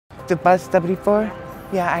the bus stop before.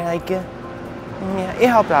 Yeah, I like it. Yeah, it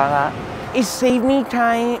helped out a lot. It saved me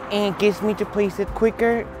time and gets me to places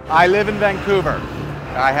quicker. I live in Vancouver.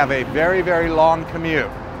 I have a very, very long commute.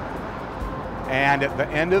 And at the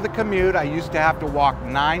end of the commute, I used to have to walk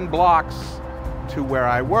 9 blocks to where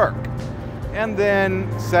I work. And then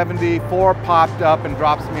 74 popped up and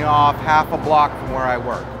drops me off half a block from where I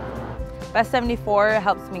work. Bus 74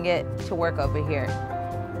 helps me get to work over here.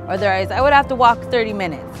 Otherwise, I would have to walk 30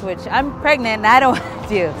 minutes, which I'm pregnant and I don't want to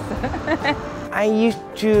do. I used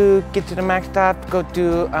to get to the Max stop, go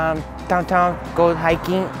to downtown, go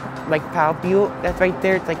hiking, like Powell. That's right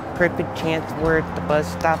there. It's like perfect chance where the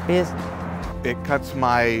bus stop is. It cuts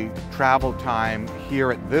my travel time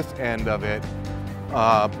here at this end of it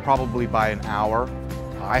probably by an hour.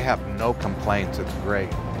 I have no complaints. It's great.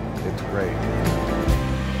 It's great.